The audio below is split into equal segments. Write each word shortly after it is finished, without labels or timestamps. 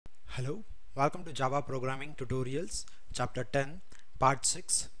Hello, welcome to Java Programming Tutorials, Chapter 10, Part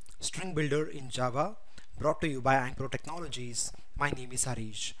 6, String Builder in Java, brought to you by Ankpro Technologies. My name is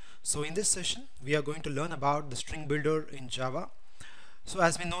Harish. So in this session, we are going to learn about the String Builder in Java. So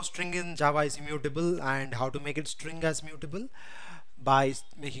as we know, string in Java is immutable, and how to make it string as mutable by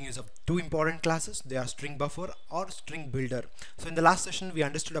making use of two important classes. They are StringBuffer or StringBuilder. So in the last session we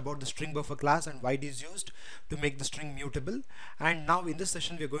understood about the StringBuffer class and why it is used to make the string mutable, and now in this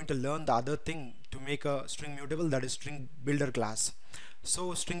session we are going to learn the other thing to make a string mutable, that is StringBuilder class.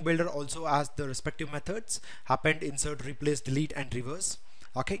 So StringBuilder also has the respective methods: append, insert, replace, delete and reverse.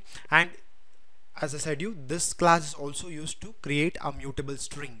 Okay, and as I said you, this class is also used to create a mutable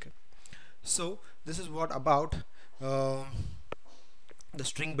string. So this is what about the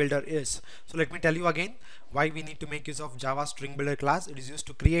string builder is. So let me tell you again why we need to make use of Java string builder class. It is used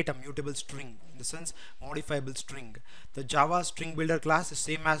to create a mutable string, in the sense modifiable string. The Java string builder class is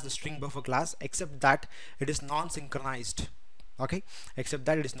same as the StringBuffer class, except that it is non-synchronized. Okay, except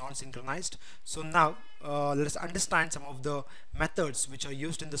that it is non-synchronized. So now let us understand some of the methods which are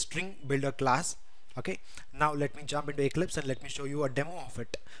used in the string builder class. Okay, now let me jump into Eclipse and let me show you a demo of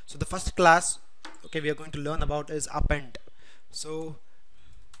it. So the first class, okay, we are going to learn about is append. So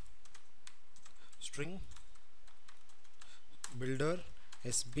string builder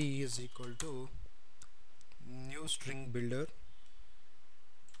SB is equal to new string builder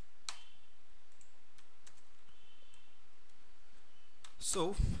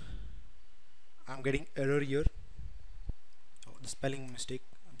so I'm getting error here. Oh, the spelling mistake,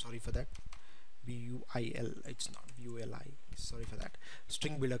 I'm sorry for that. BUIL, it's not BULI, sorry for that.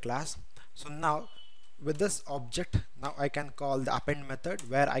 String builder class. So now with this object, now I can call the append method,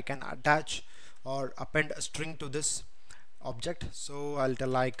 where I can attach or append a string to this object. So I'll tell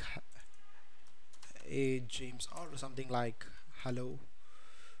like a James or something like hello.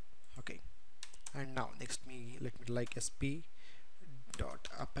 Okay, and now next let me like sp dot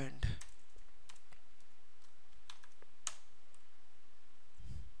append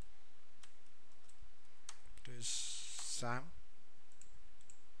to Sam.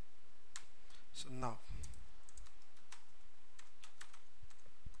 So now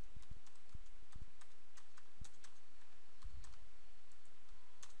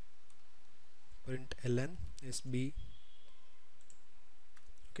print ln sb.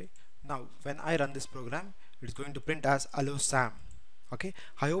 Okay, now when I run this program, it's going to print as hello Sam. Okay,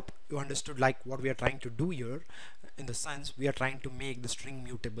 I hope you understood like what we are trying to do here, in the sense we are trying to make the string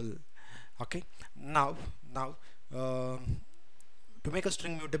mutable. Okay, now to make a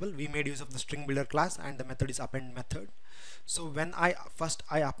string mutable, we made use of the string builder class, and the method is append method. So when I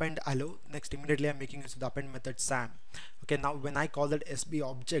append hello, next immediately I'm making use of the append method Sam. Okay, now when I call that SB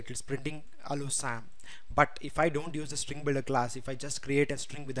object, it's printing hello Sam. But if I don't use the string builder class, if I just create a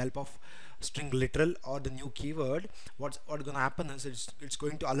string with the help of string literal or the new keyword, what's gonna happen is it's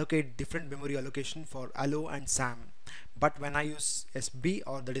going to allocate different memory allocation for hello and Sam. But when I use SB,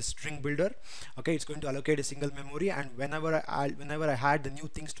 or that is string builder, okay, it's going to allocate a single memory, and whenever I add the new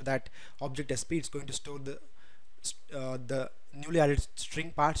things to that object SB, it's going to store the newly added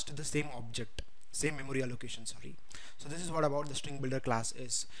string parts to the same object, same memory allocation, sorry. So this is what about the string builder class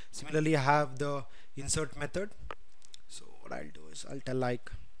is. Similarly, I have the insert method. So what I'll do is I'll tell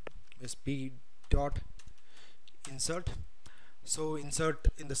like sp dot insert. So insert,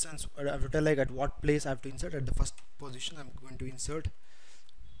 in the sense I have to tell like at what place I have to insert. At the first position I'm going to insert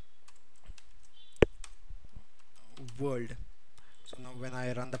world. So now when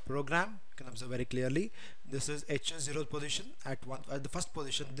I run the program, you can observe very clearly this is h0 position. At the first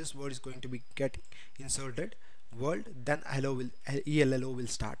position, this word is going to be get inserted world, then hello will ELLO will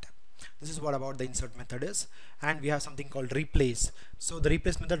start. This is what about the insert method is. And we have something called replace. So the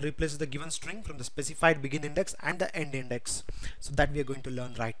replace method replaces the given string from the specified begin index and the end index. So that we are going to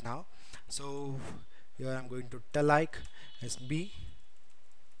learn right now. So here I'm going to tell like sb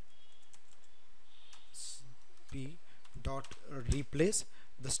dot replace.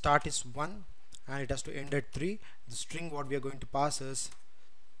 The start is 1 and it has to end at 3. The string what we are going to pass is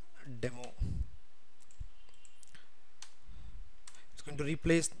demo. It's going to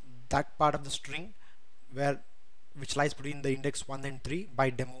replace that part of the string which lies between the index 1 and 3 by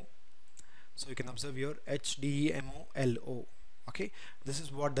demo. So you can observe here HDEMOLO. Okay, this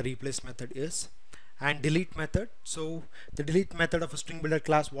is what the replace method is. And delete method. So the delete method of a string builder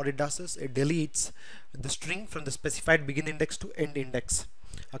class, what it does is it deletes the string from the specified begin index to end index.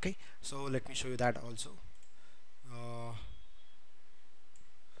 Okay, so let me show you that also.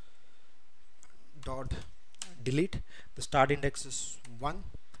 Dot delete. The start index is 1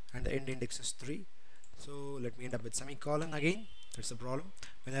 and the end index is 3. So let me end up with semicolon again. That's the problem.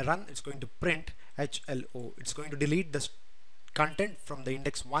 When I run, it's going to print hello. It's going to delete the content from the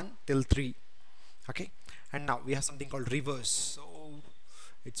index 1 till 3. Okay, and now we have something called reverse. So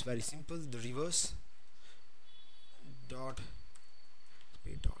it's very simple. The reverse dot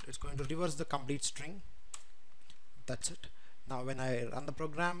speed dot, it's going to reverse the complete string. That's it. Now when I run the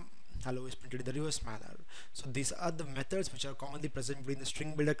program, hello is printed in the reverse manner. So these are the methods which are commonly present between the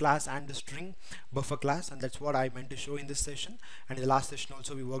StringBuilder class and the StringBuffer class, and that's what I meant to show in this session. And in the last session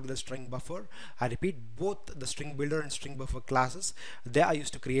also we worked with the StringBuffer. I repeat, both the StringBuilder and StringBuffer classes, they are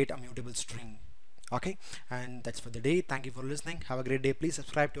used to create a mutable string. Okay, and that's for the day. Thank you for listening. Have a great day. Please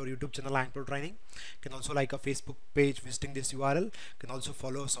subscribe to our YouTube channel Ankpro Training. You can also like our Facebook page visiting this URL. You can also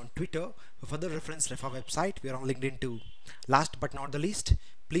follow us on Twitter. For further reference, refer our website. We are on LinkedIn too. Last but not the least,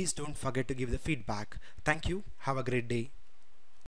 please don't forget to give the feedback. Thank you. Have a great day.